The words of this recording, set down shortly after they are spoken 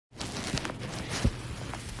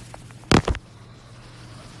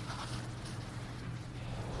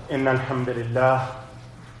إن الحمد لله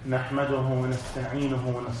نحمده ونستعينه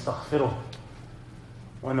ونستغفره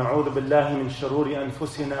ونعوذ بالله من شرور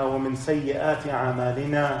أنفسنا ومن سيئات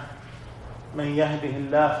أعمالنا. من يهده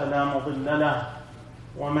الله فلا مضل له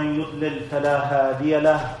ومن يضلل فلا هادي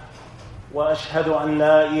له، وأشهد أن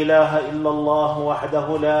لا إله إلا الله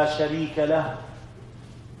وحده لا شريك له،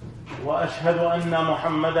 وأشهد أن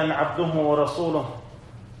محمدًا عبده ورسوله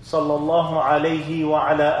صلى الله عليه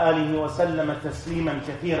وعلى آله وسلم تسليما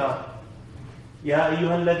كثيرا. يا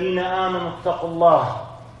أيها الذين آمنوا اتقوا الله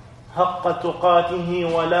حق تقاته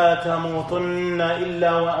ولا تموتن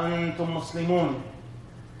إلا وأنتم مسلمون.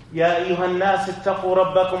 يا أيها الناس اتقوا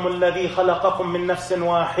ربكم الذي خلقكم من نفس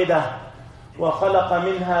واحدة وخلق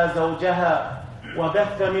منها زوجها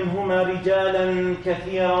وبث منهما رجالا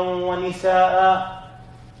كثيرا ونساء،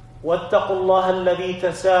 واتقوا الله الذي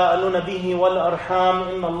تساءلون به والأرحام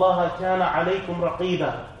إن الله كان عليكم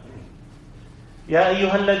رقيبا. يا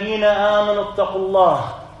أيها الذين آمنوا اتقوا الله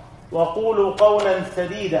وقولوا قولا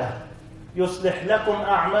سديدا يصلح لكم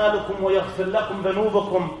أعمالكم ويغفر لكم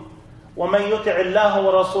ذنوبكم، ومن يطع الله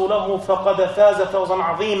ورسوله فقد فاز فوزا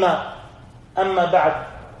عظيما. أما بعد،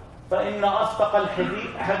 فإن أصدق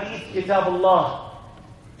الحديث كتاب الله.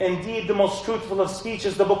 Indeed, the most truthful of speech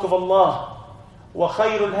is the book of Allah.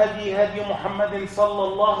 وخير الهدي هدي محمد صلى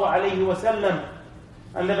الله عليه وسلم.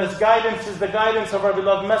 And the best guidance is the guidance of our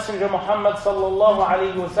beloved messenger Muhammad صلى الله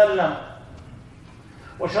عليه وسلم.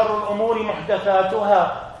 وشر الأمور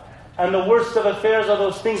محدثاتها. And the worst of affairs are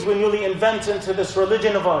those things we newly invent into this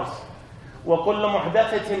religion of ours. وكل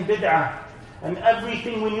محدثة بدعة. And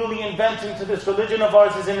everything we newly invent into this religion of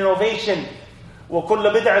ours is an innovation.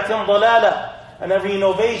 وكل بدعة ضلالة. And every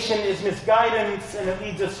innovation is misguidance and it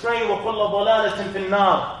leads astray. وَكُلَّ ضَلَالَةٍ فِي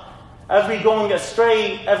النَّارِ. Every going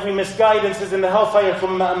astray, every misguidance is in the hellfire.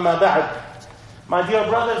 ثُمَّ أَمَّا بَعْدٍ. My dear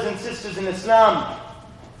brothers and sisters in Islam,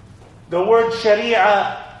 the word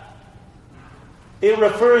Sharia, it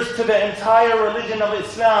refers to the entire religion of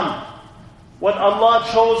Islam. What Allah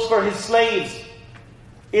chose for His slaves.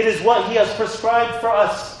 It is what He has prescribed for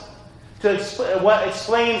us. What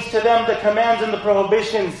explains to them the commands and the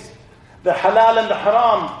prohibitions, the halal and the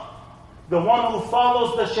haram. The one who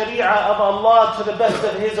follows the sharia of Allah to the best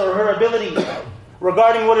of his or her ability.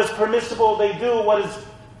 Regarding what is permissible, they do. What is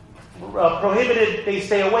prohibited, they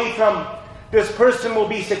stay away from. This person will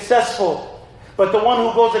be successful. But the one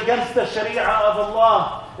who goes against the sharia of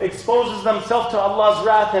Allah exposes themselves to Allah's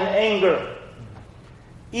wrath and anger.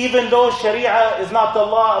 Even though sharia is not the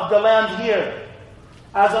law of the land here,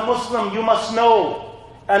 as a Muslim you must know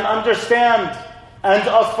and understand and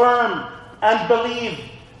affirm and believe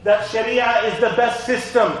that Sharia is the best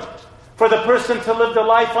system for the person to live the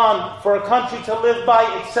life on, for a country to live by,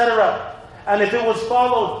 etc. And if it was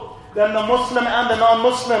followed, then the Muslim and the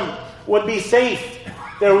non-Muslim would be safe,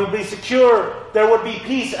 there would be secure, there would be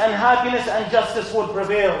peace and happiness and justice would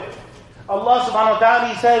prevail. Allah subhanahu wa ta'ala,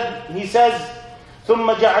 He says,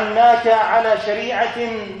 ثُمَّ جَعَلْنَاكَ عَلَى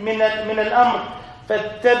شَرِيعَةٍ مِنَ الْأَمْرِ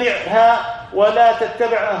فَاتَّبِعْهَا وَلَا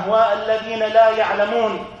تَتَّبِعْ أَهْوَاءَ الَّذِينَ لَا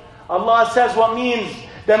يَعْلَمُونَ. Allah says, what means?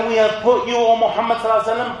 Then we have put you, O Muhammad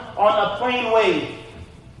ﷺ, on a plain way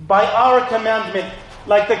by our commandment,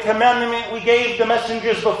 like the commandment we gave the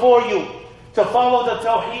messengers before you, to follow the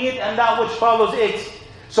Tawheed and that which follows it.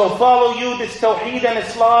 So follow you this Tawheed and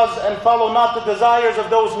its laws, and follow not the desires of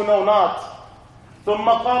those who know not. ثُمَّ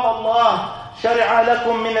قَالَ اللَّهُ شَرِعَ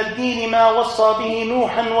لَكُم مِّنَ الدِّينِ مَا وَصَّى بِهِ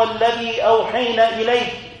نُوحًا وَالَّذِي أَوْحَيْنَا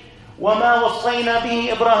إِلَيْكَ وَمَا وَصَّيْنَا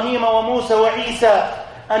بِهِ إِبْرَاهِيمَ وَمُوسَى وَعِيسَى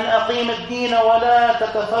أن أقيم الدين ولا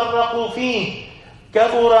تتفرقوا فيه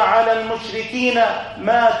كبر على المشركين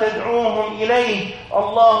ما تدعوهم إليه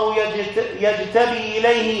الله يجتبي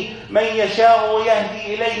إليه من يشاء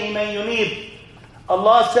ويهدي إليه من ينيب.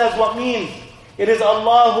 Allah says what means? It is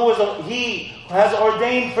Allah He has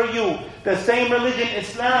ordained for you the same religion,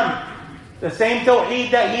 Islam, the same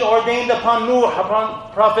Tawheed that He ordained upon Nuh,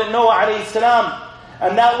 upon Prophet Noah alayhi salam,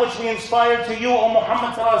 and that which we inspired to you, O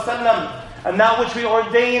Muhammad sallallahu alaihi wasallam, and that which we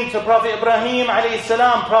ordained to Prophet Ibrahim alayhi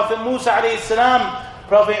salam, Prophet Musa alayhi salam,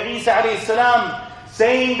 Prophet Isa alayhi salam,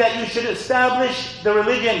 saying that you should establish the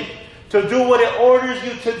religion, to do what it orders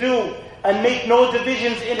you to do, and make no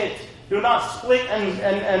divisions in it. Do not split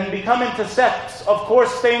and become into sects, of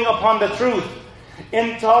course staying upon the truth.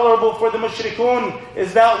 Intolerable for the mushrikun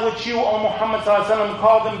is that which you, O Muhammad sallallahu alaihi wasallam,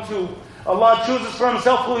 call them to. Allah chooses for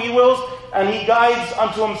Himself who He wills, and He guides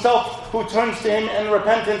unto Himself who turns to Him in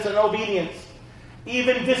repentance and obedience.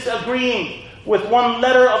 Even disagreeing with one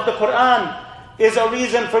letter of the Quran is a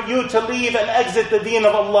reason for you to leave and exit the deen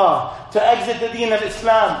of Allah, to exit the deen of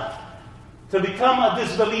Islam. to become a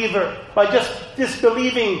disbeliever by just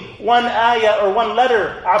disbelieving one ayah or one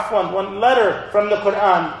letter from the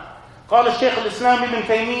Quran. قال الشيخ الإسلام ابن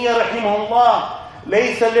تيمية رحمه الله: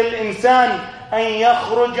 ليس للإنسان أن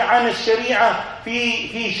يخرج عن الشريعة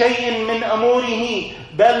في شيء من أموره،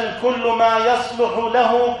 بل كل ما يصلح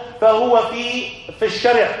له فهو في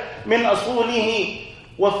الشرع من أصوله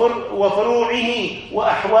وفروعه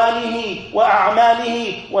وأحواله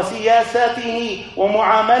وأعماله وسياساته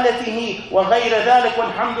ومعاملته وغير ذلك،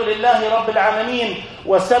 والحمد لله رب العالمين.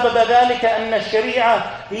 وسبب ذلك أن الشريعة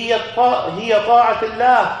هي طاعة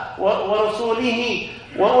الله ورسوله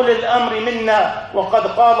وأولي الأمر منا. وقد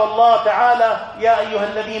قال الله تعالى: يا أيها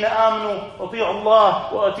الذين آمنوا أطيعوا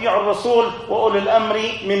الله وأطيعوا الرسول وأولي الأمر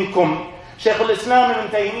منكم. Shaykh al-Islam ibn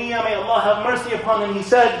Taymiyyah, may Allah have mercy upon him, he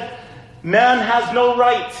said, man has no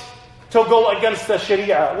right to go against the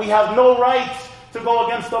Sharia. We have no right to go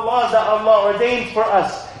against the laws that Allah ordained for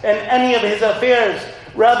us in any of His affairs.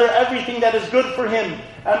 Rather, everything that is good for him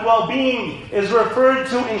and well-being is referred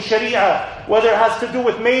to in Sharia, whether it has to do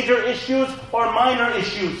with major issues or minor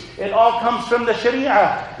issues. It all comes from the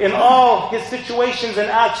Sharia in all his situations and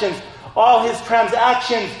actions, all his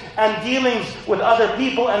transactions and dealings with other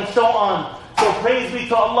people and so on. So praise be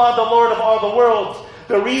to Allah, the Lord of all the worlds.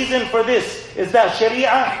 The reason for this is that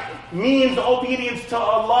Sharia means obedience to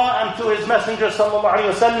Allah and to His Messenger sallallahu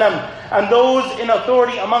alaihi wasallam and those in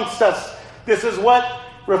authority amongst us. This is what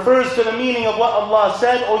refers to the meaning of what Allah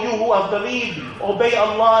said: O you who have believed, obey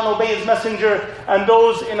Allah and obey His Messenger and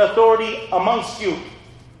those in authority amongst you.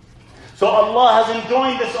 So Allah has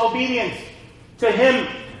enjoined this obedience to Him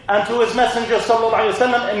and to His Messenger sallallahu alaihi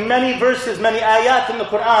wasallam in many verses, many ayat in the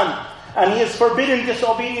Quran, and He has forbidden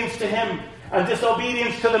disobedience to Him and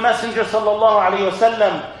disobedience to the Messenger sallallahu alaihi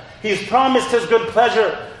wasallam. He's promised His good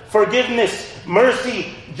pleasure, forgiveness,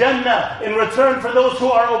 mercy, Jannah in return for those who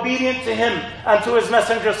are obedient to Him and to His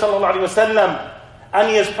Messenger sallallahu alaihi wasallam. And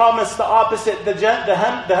He has promised the opposite, the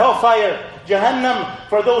hellfire, Jahannam,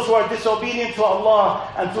 for those who are disobedient to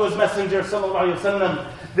Allah and to His Messenger sallallahu alaihi wasallam.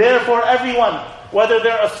 Therefore, everyone, whether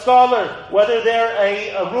they're a scholar, whether they're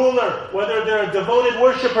a ruler, whether they're a devoted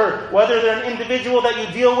worshipper, whether they're an individual that you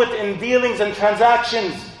deal with in dealings and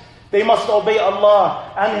transactions, they must obey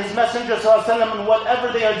Allah and His Messenger ﷺ in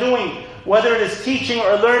whatever they are doing, whether it is teaching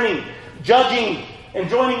or learning, judging,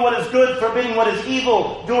 enjoining what is good, forbidding what is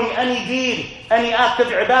evil, doing any deed, any act of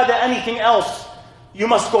ibadah, anything else. You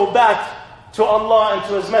must go back to Allah and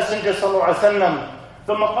to His Messenger ﷺ.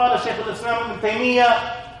 ثم قال شيخ الإسلام ابن تيمية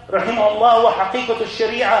رحمه الله: وحقيقة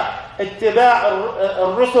الشريعة اتباع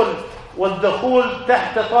الرسل والدخول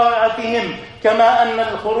تحت طاعتهم، كما أن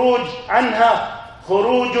الخروج عنها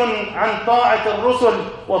خروج عن طاعة الرسل،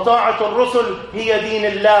 وطاعة الرسل هي دين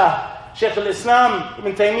الله. Shaykh al-Islam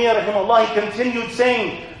ibn Taymiyyah rahimahullah, he continued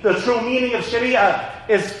saying, the true meaning of Sharia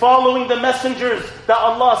is following the messengers that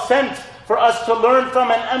Allah sent for us to learn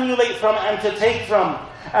from and emulate from and to take from,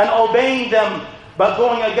 and obeying them. But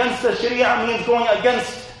going against the Sharia means going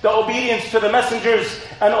against the obedience to the messengers,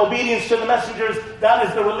 and obedience to the messengers, that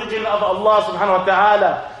is the religion of Allah subhanahu wa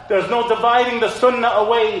ta'ala. There's no dividing the Sunnah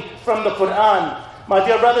away from the Quran. My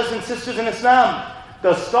dear brothers and sisters in Islam,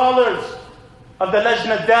 the scholars of the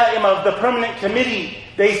Lajna Da'ima, of the permanent committee,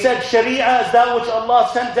 they said Sharia is that which Allah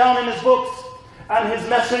sent down in His books and His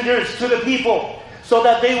messengers to the people, so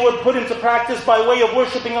that they would put into practice by way of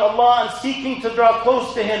worshipping Allah and seeking to draw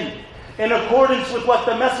close to Him in accordance with what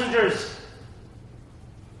the messengers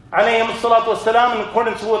alayhim salatu wasalam, in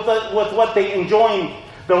accordance with what they enjoined.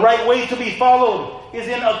 The right way to be followed is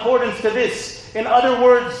in accordance to this. In other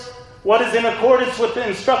words, what is in accordance with the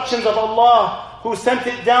instructions of Allah, who sent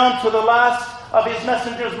it down to the last of His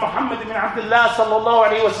messengers, Muhammad ibn Abdullah sallallahu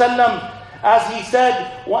alayhi wa sallam, as he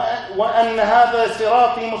said, وَأَنَّ هَذَا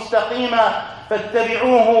صِرَاطِي مُسْتَقِيمًا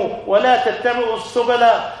فَاتَّبِعُوهُ وَلَا تَتَّبِعُوا السُّبُلَ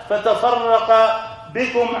فَتَفَرَّقَ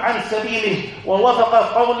بكم عن سبيله.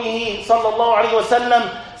 ووفق قوله صلى الله عليه وسلم: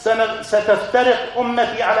 ستفترق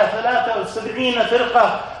أمتي على 73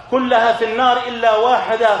 فرقة كلها في النار إلا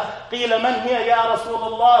واحدة. قيل من هي يا رسول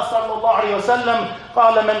الله صلى الله عليه وسلم؟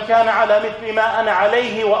 قال من كان على مثل ما أنا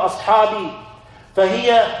عليه وأصحابي.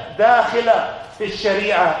 فهي داخلة في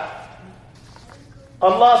الشريعة.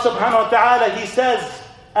 Allah subhanahu wa ta'ala, He says,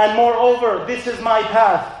 and moreover, this is my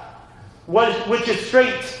path, which is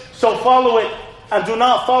straight, so follow it, and do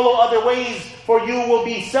not follow other ways, for you will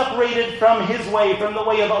be separated from His way, from the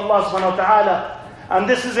way of Allah subhanahu wa ta'ala. And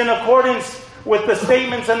this is in accordance with the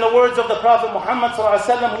statements and the words of the Prophet Muhammad sallallahu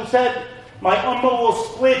alaihi wasallam, who said, my ummah will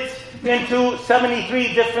split into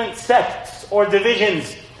 73 different sects or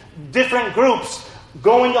divisions, different groups,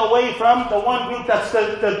 going away from the one group that's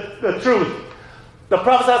the truth. The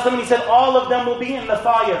Prophet ﷺ, he said, all of them will be in the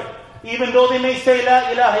fire. Even though they may say, La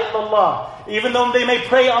ilaha illallah. Even though they may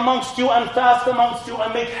pray amongst you and fast amongst you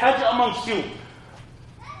and make hajj amongst you.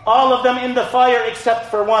 All of them in the fire except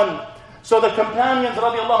for one. So the companions,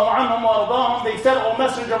 radiallahu anhum wa ardahum, they said, O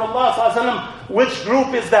Messenger of Allah, ﷺ, which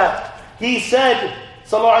group is that? He said,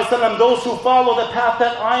 sallallahu alaihi wasallam, those who follow the path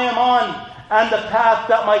that I am on and the path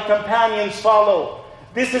that my companions follow.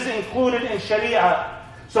 This is included in Sharia.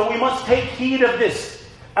 So we must take heed of this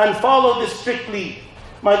and follow this strictly.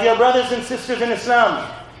 My dear brothers and sisters in Islam,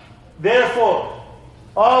 therefore,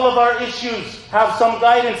 all of our issues have some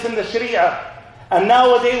guidance in the Sharia. And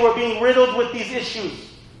nowadays we're being riddled with these issues.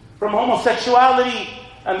 From homosexuality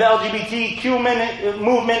and the LGBTQ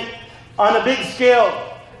movement on a big scale,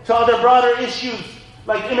 to other broader issues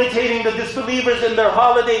like imitating the disbelievers in their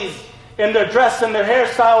holidays, in their dress and their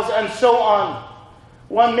hairstyles, and so on.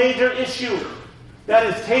 One major issue that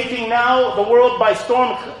is taking now the world by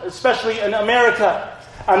storm, especially in America,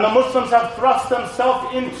 and the Muslims have thrust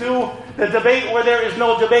themselves into the debate where there is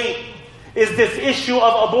no debate, is this issue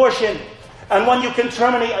of abortion. And when you can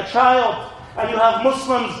terminate a child, and you have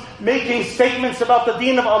Muslims making statements about the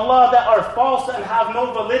deen of Allah that are false and have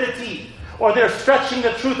no validity, or they're stretching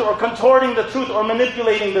the truth, or contorting the truth, or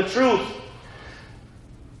manipulating the truth.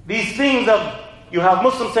 These things of, you have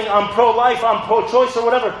Muslims saying, I'm pro-life, I'm pro-choice, or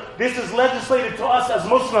whatever. This is legislated to us as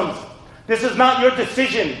Muslims. This is not your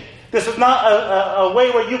decision. This is not a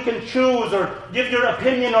way where you can choose or give your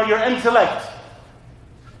opinion or your intellect.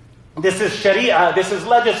 This is Sharia. This is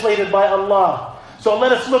legislated by Allah. So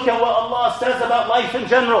let us look at what Allah says about life in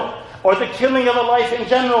general, or the killing of a life in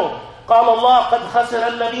general. قال الله قد خسر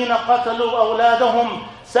الذين قتلوا أولادهم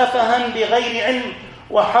سفها بغير علم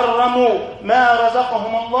وحرموا ما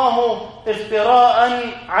رزقهم الله افتراء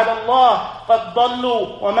على الله قد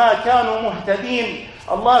ضلوا وما كانوا مهتدين.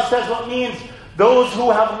 Allah says what means those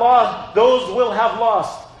who have lost, those will have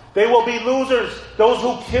lost. They will be losers. Those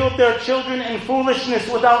who killed their children in foolishness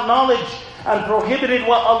without knowledge and prohibited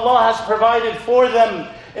what Allah has provided for them,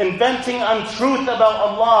 inventing untruth about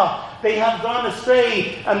Allah. They have gone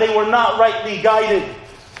astray and they were not rightly guided.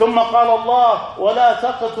 ثم قال الله ولا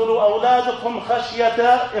تقتلوا أولادكم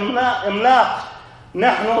خشية إملاق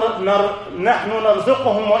نحن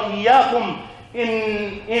نرزقهم وإياكم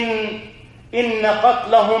إن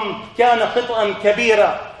قتلهم كان خطأ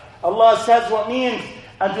كبيرا. Allah says what means,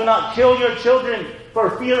 and do not kill your children for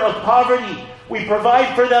fear of poverty. We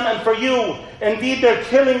provide for them and for you. Indeed, their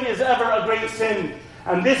killing is ever a great sin.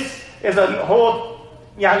 And this is a whole,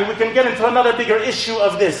 we can get into another bigger issue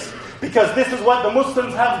of this. Because this is what the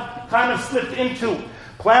Muslims have kind of slipped into.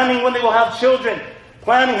 Planning when they will have children.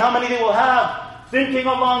 Planning how many they will have. Thinking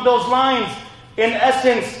along those lines. In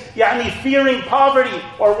essence, fearing poverty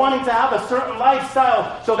or wanting to have a certain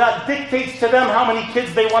lifestyle. So that dictates to them how many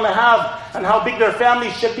kids they want to have and how big their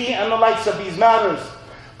families should be and the likes of these matters.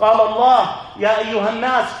 قال الله يا أيها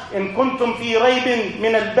الناس إن كنتم في ريب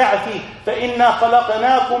من البعث فإنا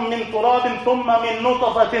خلقناكم من تراب ثم من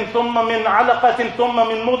نطفة ثم من علقة ثم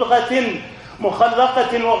من مضغة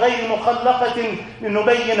مخلقة وغير مخلقة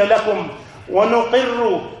لنبين لكم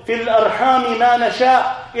ونقر في الأرحام ما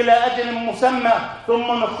نشاء إلى أجل مسمى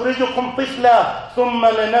ثم نخرجكم طفلا ثم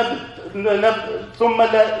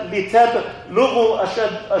لتبلغوا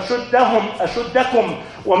أشدكم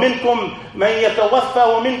ومنكم من يتوفى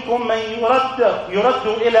ومنكم من يرد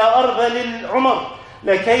إلى أرذل العمر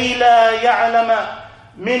لكي لا يعلم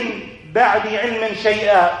من بعد علم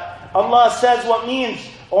شيئا. Allah says what means,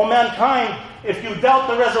 O mankind, if you doubt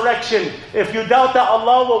the resurrection, if you doubt that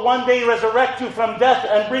Allah will one day resurrect you from death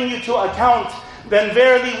and bring you to account, then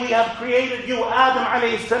verily we have created you, Adam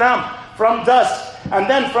alayhi salam, from dust, and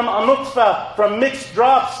then from a nutfa, from mixed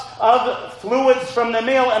drops of fluids from the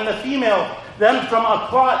male and the female, then from a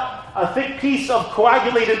clot, a thick piece of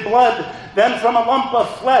coagulated blood, then from a lump of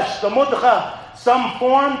flesh, the mudgha, some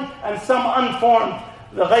formed and some unformed.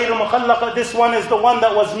 The ghayr mukhallaqa, this one is the one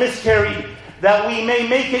that was miscarried, that we may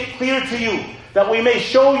make it clear to you, that we may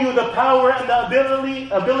show you the power and the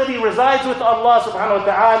ability resides with Allah subhanahu wa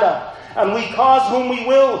ta'ala. And we cause whom we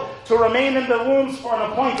will to remain in the wombs for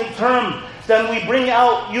an appointed term. Then we bring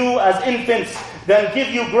out you as infants, then give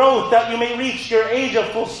you growth that you may reach your age of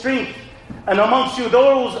full strength. And amongst you there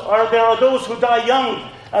are those who die young,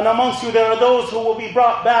 and amongst you there are those who will be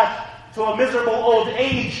brought back to a miserable old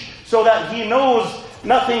age, so that he knows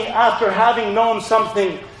nothing after having known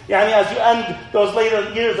something. As you end those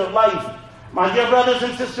later years of life. My dear brothers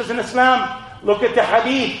and sisters in Islam, look at the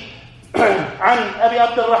hadith عن أبي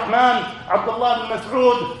عبد الرحمن عبد الله بن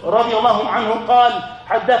مسعود رضي الله عنه قال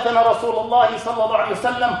حدثنا رسول الله صلى الله عليه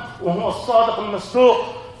وسلم وهو الصادق المصدوق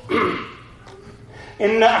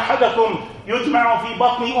إن أحدكم يجمع في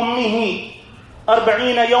بطن أمه 40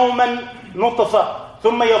 يوما نطفة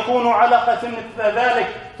ثم يكون علقة مثل ذلك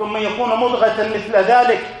ثم يكون مضغة مثل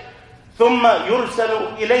ذلك ثم يرسل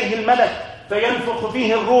إليه الملك فينفخ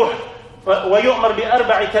فيه الروح ويؤمر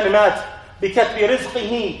ب4 كلمات بكتب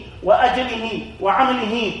رزقه وأجله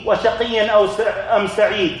وعمله وشقي أم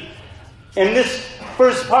سعيد. In this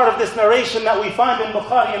first part of this narration that we find in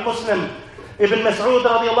Bukhari and Muslim, Ibn Mas'ud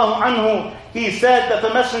radiallahu anhu, he said that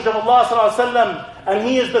the Messenger of Allah sallallahu alaihi wasallam, and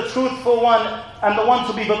he is the truthful one and the one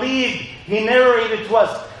to be believed, he narrated to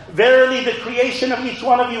us, verily the creation of each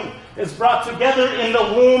one of you is brought together in the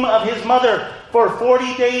womb of his mother for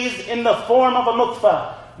 40 days in the form of a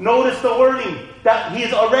nutfah. Notice the wording, that he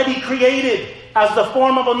is already created as the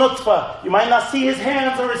form of a nutfah. You might not see his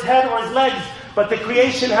hands or his head or his legs, but the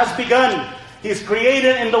creation has begun. He's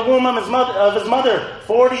created in the womb of his mother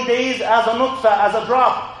 40 days as a nutfah, as a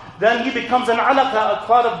drop. Then he becomes an alaqa, a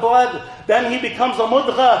clot of blood. Then he becomes a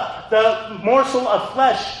mudgha, the morsel of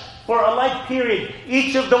flesh, for a like period.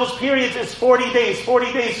 Each of those periods is 40 days,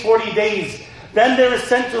 40 days, 40 days. Then there is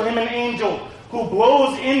sent to him an angel who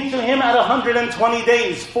blows into him at 120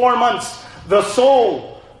 days, 4 months, the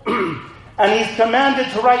soul. And he's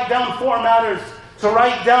commanded to write down 4 matters, to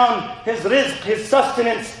write down his rizq, his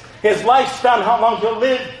sustenance, his lifespan, how long he'll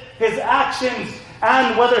live, his actions,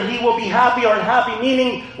 and whether he will be happy or unhappy,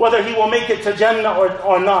 meaning whether he will make it to Jannah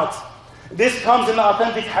or not. This comes in the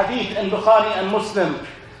authentic hadith in Bukhari and Muslim.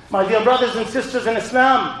 My dear brothers and sisters in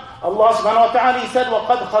Islam, Allah subhanahu wa ta'ala, He said,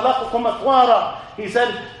 وَقَدْ خَلَقَكُمْ أَطْوَارًا. He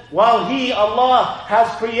said, while He, Allah, has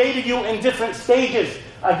created you in different stages.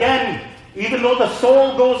 Again, even though the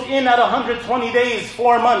soul goes in at 120 days,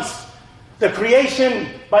 4 months, the creation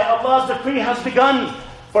by Allah's decree has begun.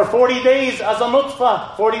 For 40 days as a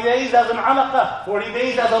nutfah, 40 days as an alaqa, 40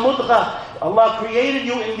 days as a mudgha. Allah created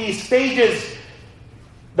you in these stages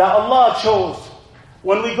that Allah chose.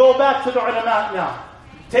 When we go back to the ulama now,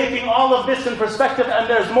 taking all of this in perspective, and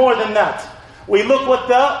there's more than that. We look what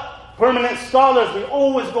the permanent scholars, we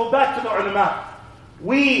always go back to the ulama.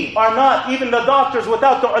 We are not, even the doctors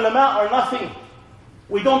without the ulama are nothing.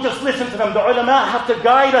 We don't just listen to them. The ulama have to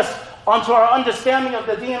guide us onto our understanding of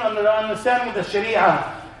the deen and the understanding of the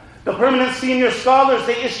sharia. The permanent senior scholars,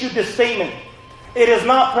 they issued this statement. It is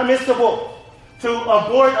not permissible to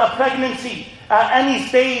abort a pregnancy at any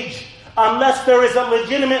stage unless there is a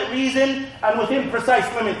legitimate reason and within precise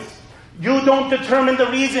limits. You don't determine the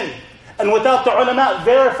reason, and without the ulama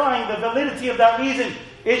verifying the validity of that reason,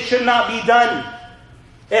 it should not be done.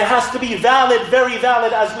 It has to be valid, very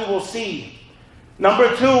valid, as we will see.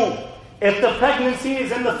 Number 2, if the pregnancy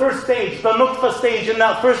is in the first stage, the nutfah stage, in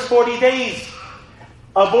that first 40 days,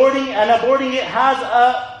 aborting it has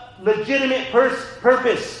a legitimate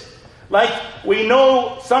purpose. Like we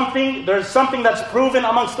know something, there's something that's proven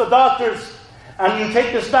amongst the doctors, and you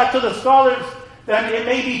take this back to the scholars, then it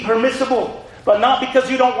may be permissible, but not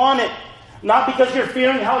because you don't want it, not because you're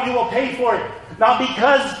fearing how you will pay for it, not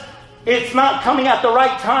because it's not coming at the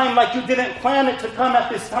right time, like you didn't plan it to come at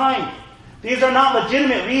this time. These are not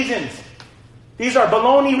legitimate reasons. These are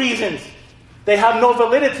baloney reasons. They have no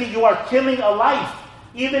validity. You are killing a life,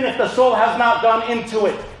 even if the soul has not gone into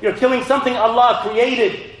it. You're killing something Allah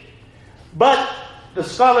created. But the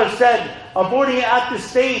scholar said, aborting it at this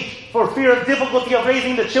stage for fear of difficulty of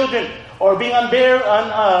raising the children, or being unable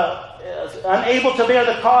to bear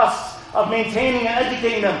the costs of maintaining and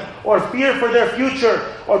educating them, or fear for their future,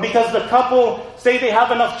 or because the couple say they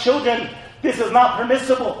have enough children, this is not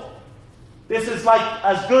permissible. This is like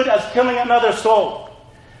as good as killing another soul.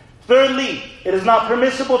 Thirdly, it is not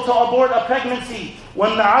permissible to abort a pregnancy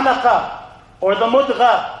when the alaqa or the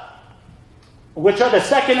mudgha, which are the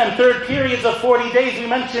second and third periods of 40 days we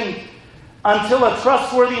mentioned, until a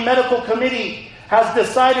trustworthy medical committee has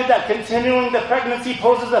decided that continuing the pregnancy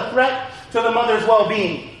poses a threat to the mother's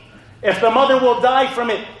well-being. If the mother will die from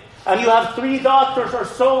it, and you have 3 doctors or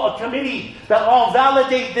so, a committee that all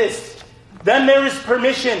validate this, then there is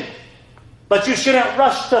permission. But you shouldn't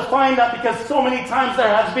rush to find out, because so many times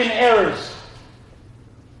there has been errors.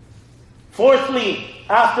 Fourthly,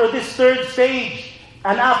 after this third stage,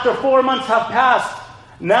 and after 4 months have passed,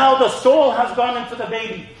 now the soul has gone into the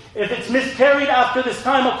baby. If it's miscarried after this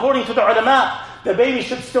time, according to the ulama, the baby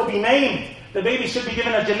should still be named. The baby should be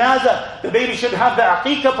given a janazah. The baby should have the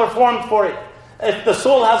aqiqah performed for it. If the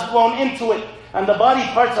soul has blown into it, and the body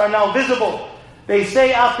parts are now visible, they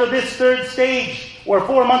say after this third stage, where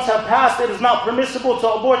 4 months have passed, it is not permissible to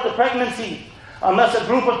abort the pregnancy unless a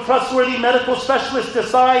group of trustworthy medical specialists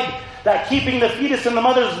decide that keeping the fetus in the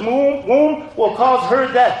mother's womb will cause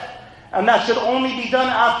her death. And that should only be done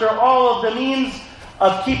after all of the means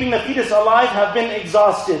of keeping the fetus alive have been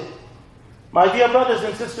exhausted. My dear brothers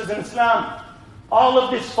and sisters in Islam, all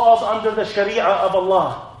of this falls under the Sharia of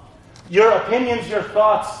Allah. Your opinions, your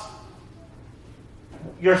thoughts,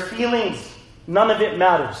 your feelings, none of it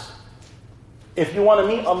matters. If you want to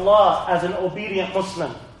meet Allah as an obedient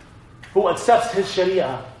Muslim who accepts His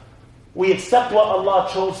Sharia, we accept what Allah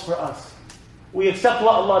chose for us. We accept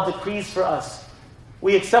what Allah decrees for us.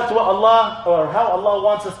 We accept what Allah, or how Allah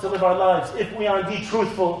wants us to live our lives, if we are indeed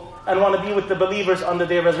truthful and want to be with the believers on the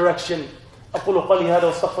day of resurrection. أقول قولي هذا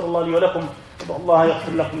واستغفر الله لي ولكم والله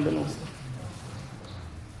يغفر لكم ذنوبكم.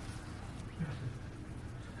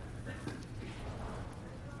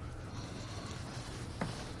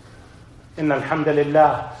 إن الحمد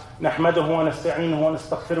لله نحمده ونستعينه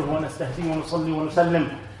ونستغفره ونستهديه ونصلي ونسلم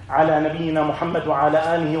على نبينا محمد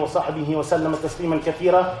وعلى آله وصحبه وسلم تسليما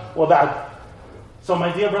كثيرا وبعد. So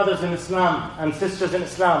my dear brothers in Islam and sisters in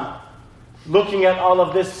Islam, looking at all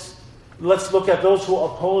of this, let's look at those who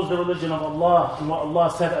oppose the religion of Allah and what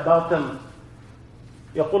Allah said about them.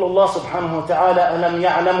 يقول الله سبحانه وتعالى ألم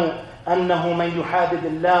يعلموا أنه من يحادد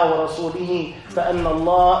الله ورسوله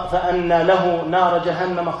فأن له نار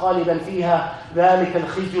جهنم خالدا فيها ذلك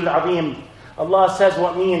الخزي العظيم. Allah says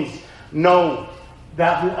what means, know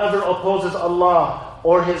that whoever opposes Allah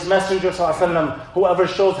or His Messenger ﷺ, whoever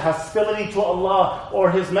shows hostility to Allah or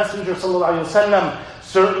His Messenger ﷺ,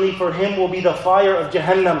 certainly for him will be the fire of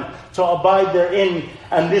Jahannam to abide therein,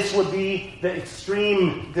 and this would be the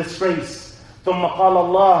extreme disgrace. ثم قال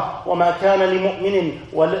الله وما كان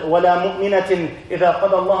لمؤمن ولا مؤمنة إذا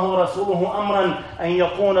قضى الله ورسوله أمرا أن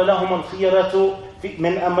يكون لهم الخيرة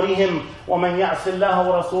من أمرهم ومن يعص الله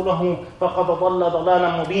ورسوله فقد ضل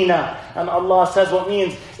ضلالا مبينا. And Allah says what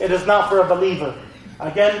means, it is not for a believer.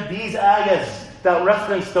 Again, these ayahs that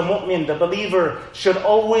reference the mu'min, the believer, should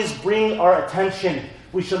always bring our attention.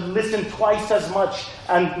 We should listen twice as much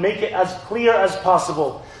and make it as clear as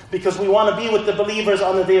possible, because we want to be with the believers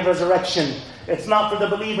on the day of resurrection. It's not for the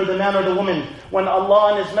believer, the man or the woman. When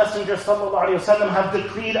Allah and His Messenger ﷺ have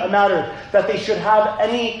decreed a matter, that they should have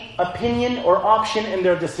any opinion or option in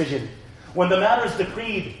their decision. When the matter is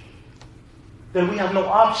decreed, then we have no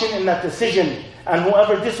option in that decision. And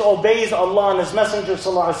whoever disobeys Allah and His Messenger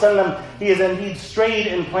ﷺ, he is indeed strayed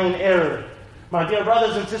in plain error. My dear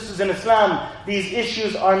brothers and sisters in Islam, these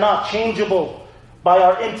issues are not changeable by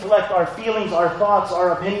our intellect, our feelings, our thoughts,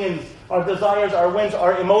 our opinions, our desires, our whims,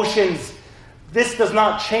 our emotions. This does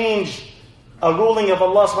not change a ruling of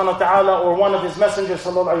Allah subhanahu wa ta'ala or one of His Messengers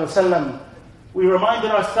sallallahu alayhi wa sallam. We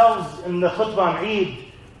reminded ourselves in the khutbah on Eid,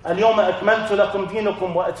 اليوم أكملت لكم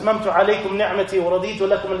دينكم وأتممت عليكم نعمتي ورضيت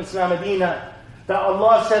لكم الإسلام دينا. That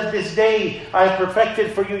Allah said, this day I have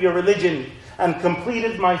perfected for you your religion and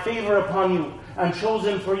completed my favor upon you and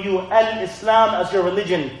chosen for you Al-Islam as your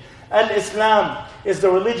religion. Al-Islam is the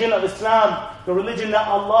religion of Islam, the religion that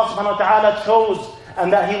Allah subhanahu wa ta'ala chose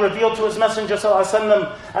and that He revealed to His Messenger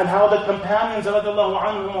ﷺ, and how the companions radiallahu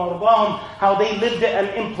anhum wa ardahum, how they lived it and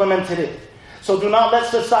implemented it. So do not let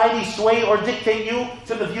society sway or dictate you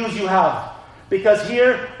to the views you have. Because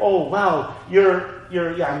here, oh wow, you're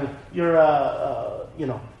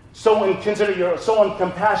so inconsiderate, you're so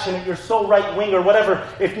uncompassionate, you're so right-wing or whatever,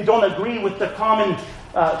 if you don't agree with the common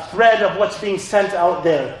thread of what's being sent out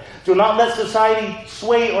there. Do not let society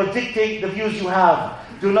sway or dictate the views you have.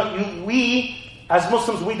 We, as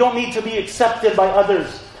Muslims, we don't need to be accepted by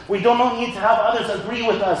others. We do not need to have others agree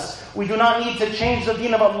with us. We do not need to change the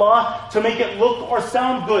deen of Allah to make it look or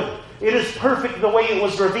sound good. It is perfect the way it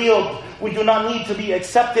was revealed. We do not need to be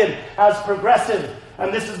accepted as progressive.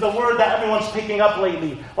 And this is the word that everyone's picking up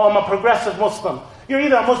lately. Oh, I'm a progressive Muslim. You're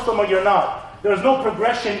either a Muslim or you're not. There's no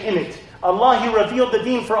progression in it. Allah, He revealed the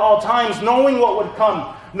deen for all times, knowing what would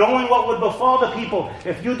come, knowing what would befall the people.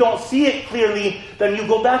 If you don't see it clearly, then you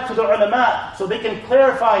go back to the ulama so they can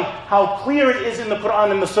clarify how clear it is in the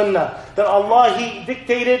Quran and the Sunnah. That Allah, He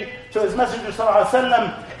dictated to His Messenger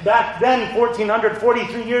ﷺ back then,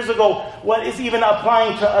 1443 years ago, what is even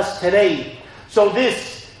applying to us today. So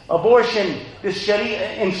this abortion, this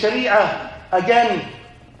Sharia, again,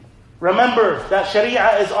 remember that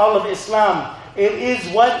Sharia is all of Islam. It is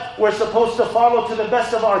what we're supposed to follow to the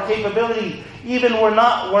best of our capability. Even when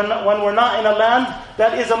we're not in a land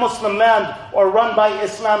that is a Muslim land or run by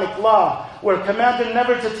Islamic law. We're commanded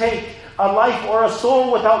never to take a life or a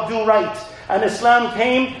soul without due right. And Islam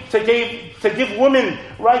came to give women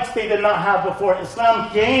rights they did not have before. Islam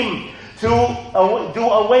came to do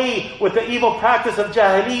away with the evil practice of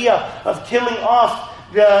Jahiliyyah, of killing off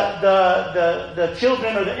the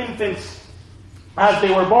children or the infants as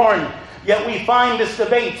they were born. Yet we find this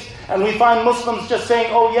debate, and we find Muslims just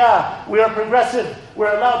saying, oh yeah, we are progressive,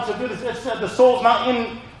 we're allowed to do this. It's, the soul's not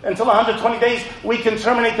in until 120 days. We can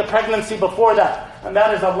terminate the pregnancy before that. And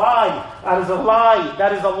that is a lie. That is a lie.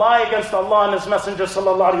 That is a lie against Allah and His Messenger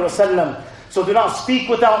sallallahu alaihi wasallam. So do not speak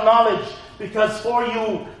without knowledge, because for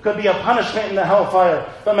you could be a punishment in the hellfire.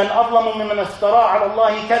 فَمَنْ أَظْلَمُ مِمَّنْ افْتَرَىٰ عَلَى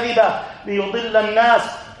اللَّهِ كَذِبًا لِيُضِلَّ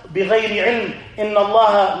النَّاسِ بِغَيْرِ عِلْمٍ إِنَّ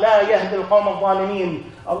اللَّهَ لَا يَهْدِي الْقَوْمَ الظَّالِمِينَ.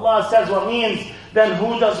 Allah says what means, then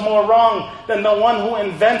who does more wrong than the one who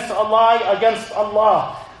invents a lie against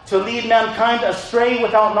Allah to lead mankind astray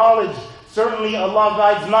without knowledge? Certainly Allah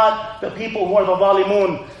guides not the people who are the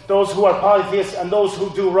zalimun, those who are polytheists and those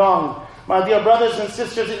who do wrong. My dear brothers and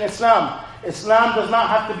sisters in Islam, Islam does not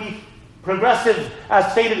have to be progressive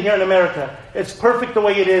as stated here in America. It's perfect the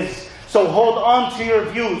way it is. So hold on to your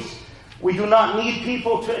views. We do not need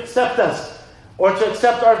people to accept us or to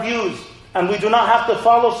accept our views. And we do not have to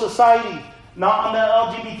follow society, not on the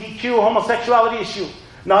LGBTQ homosexuality issue,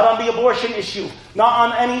 not on the abortion issue, not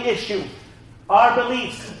on any issue. Our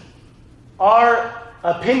beliefs, our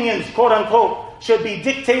opinions, quote unquote, should be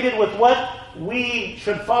dictated with what we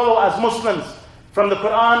should follow as Muslims from the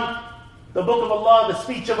Quran, the book of Allah, the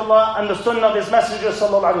speech of Allah, and the sunnah of His Messenger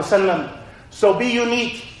sallallahu alaihi wasallam. So be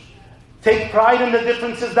unique. Take pride in the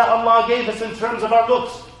differences that Allah gave us in terms of our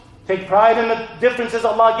looks. Take pride in the differences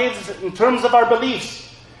Allah gave us in terms of our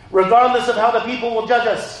beliefs. Regardless of how the people will judge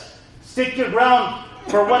us, stick your ground,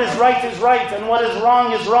 for what is right and what is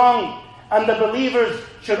wrong is wrong. And the believers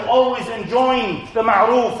should always enjoin the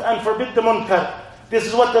ma'roof and forbid the munkar. This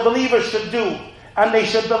is what the believers should do. And they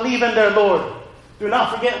should believe in their Lord. Do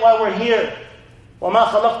not forget why we're here. وَمَا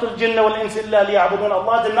خَلَقْتُ الْجِنَّ وَالْإِنسِ إِلَّا لِيَعْبُدُونَ.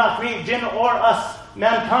 Allah did not create jinn or us,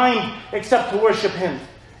 mankind, except to worship Him.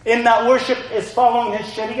 In that worship is following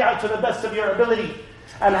His Sharia to the best of your ability,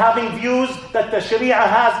 and having views that the Sharia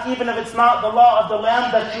has, even if it's not the law of the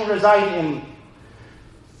land that you reside in.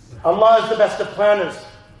 Allah is the best of planners.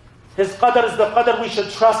 His qadr is the qadr we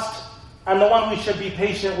should trust, and the one we should be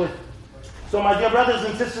patient with. So my dear brothers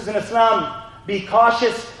and sisters in Islam, be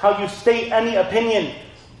cautious how you state any opinion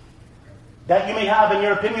that you may have. And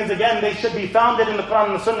your opinions, again, they should be founded in the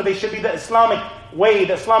Quran and the Sunnah. They should be the Islamic way,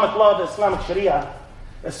 the Islamic law, the Islamic Sharia.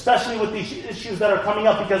 Especially with these issues that are coming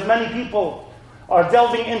up, because many people are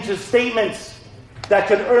delving into statements that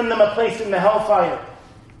could earn them a place in the hellfire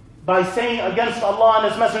by saying against Allah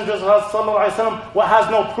and His Messenger sallallahu alaihi wasallam what has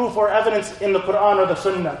no proof or evidence in the Quran or the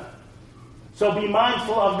Sunnah. So be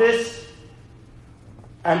mindful of this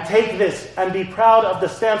and take this and be proud of the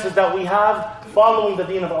stances that we have following the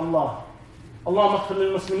deen of Allah. اللهم اغفر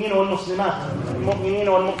للمسلمين والمسلمات المؤمنين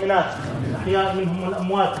والمؤمنات الأحياء منهم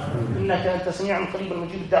والأموات إنك أنت سميع قريب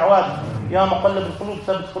مجيب الدعوات يا مقلب القلوب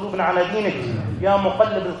ثبت قلوبنا على دينك يا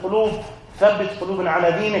مقلب القلوب ثبت قلوبنا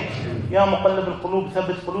على دينك يا مقلب القلوب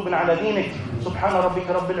ثبت قلوبنا على دينك سبحان ربك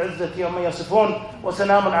رب العزة عما يصفون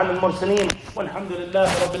وسلام على المرسلين والحمد لله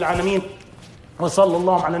رب العالمين وصلى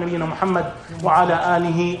الله على نبينا محمد وعلى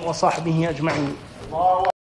آله وصحبه أجمعين.